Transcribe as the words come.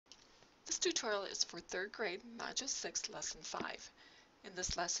This tutorial is for 3rd grade, Module 6, Lesson 5. In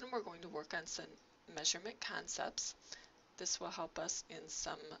this lesson, we're going to work on some measurement concepts. This will help us in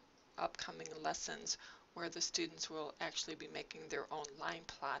some upcoming lessons where the students will actually be making their own line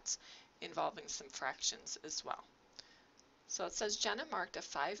plots involving some fractions as well. So it says Jenna marked a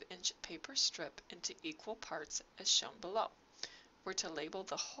 5-inch paper strip into equal parts as shown below. We're to label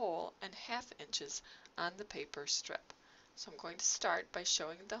the whole and ½ inches on the paper strip. So I'm going to start by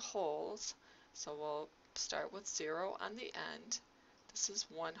showing the wholes. So we'll start with 0 on the end. This is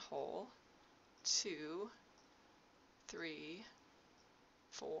 1 whole, 2, 3,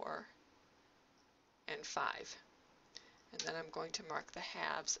 4, and 5. And then I'm going to mark the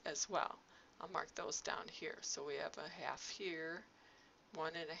halves as well. I'll mark those down here. So we have a half here,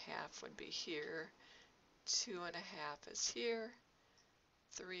 1 and a half would be here, 2 and a half is here,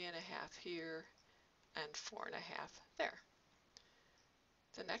 3 and a half here, and 4 and a half there.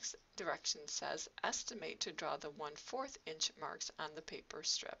 The next direction says estimate to draw the 1/4 inch marks on the paper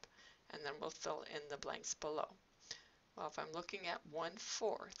strip, and then we'll fill in the blanks below. Well, if I'm looking at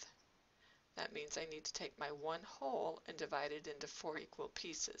 1/4, that means I need to take my 1 whole and divide it into 4 equal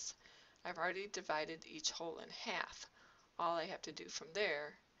pieces. I've already divided each whole in half. All I have to do from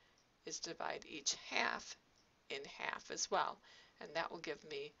there is divide each half in half as well, and that will give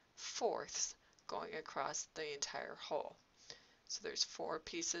me fourths going across the entire whole. So there's 4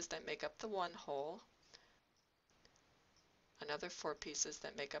 pieces that make up the 1 whole, another 4 pieces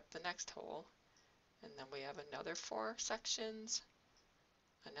that make up the next whole, and then we have another 4 sections,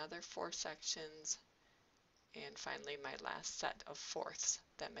 another 4 sections, and finally my last set of fourths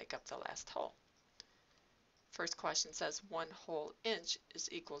that make up the last whole. First question says 1 whole inch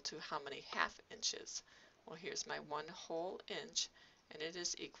is equal to how many ½ inches? Well, here's my 1 whole inch, and it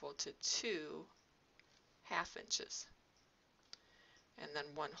is equal to 2 ½ inches. And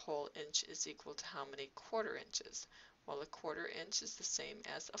then 1 whole inch is equal to how many quarter inches? Well, a quarter inch is the same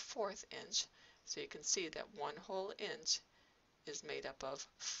as a 1/4 inch, so you can see that 1 whole inch is made up of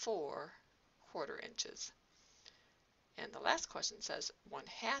 4 quarter inches. And the last question says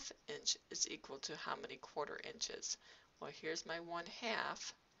 1/2 inch is equal to how many quarter inches? Well, here's my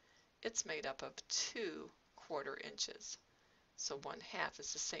 1/2. It's made up of 2 quarter inches. So 1/2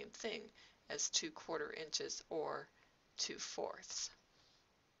 is the same thing as 2 quarter inches or 2 fourths.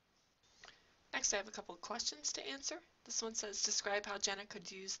 Next, I have a couple of questions to answer. This one says, describe how Jenna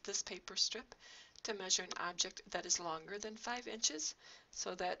could use this paper strip to measure an object that is longer than 5 inches.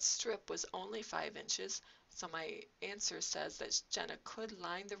 So that strip was only 5 inches. So my answer says that Jenna could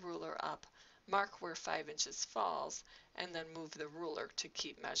line the ruler up, mark where 5 inches falls, and then move the ruler to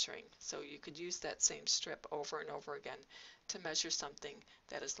keep measuring. So you could use that same strip over and over again to measure something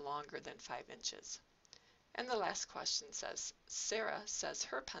that is longer than 5 inches. And the last question says, Sarah says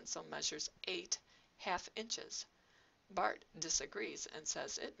her pencil measures 8½ inches. Bart disagrees and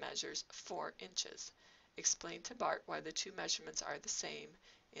says it measures 4 inches. Explain to Bart why the two measurements are the same.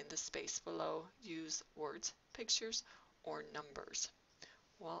 In the space below, use words, pictures, or numbers.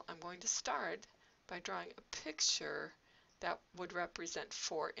 Well, I'm going to start by drawing a picture that would represent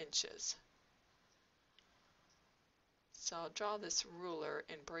 4 inches. So I'll draw this ruler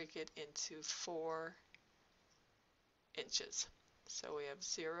and break it into 4 inches. So we have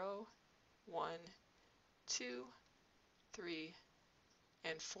 0, 1, 2, 3,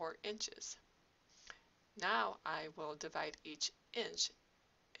 and 4 inches. Now I will divide each inch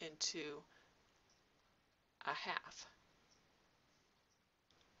into a half.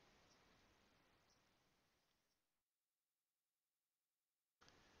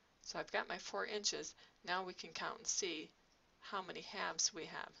 So I've got my 4 inches. Now we can count and see how many halves we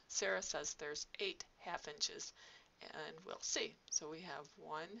have. Sarah says there's 8½ inches, and we'll see. So we have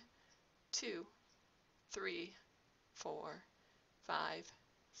 1, 2, 3, 4, 5,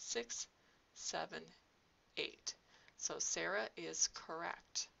 6, 7, 8. So Sarah is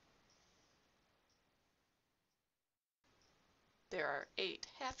correct. There are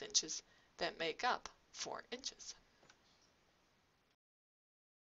 8½ inches that make up 4 inches.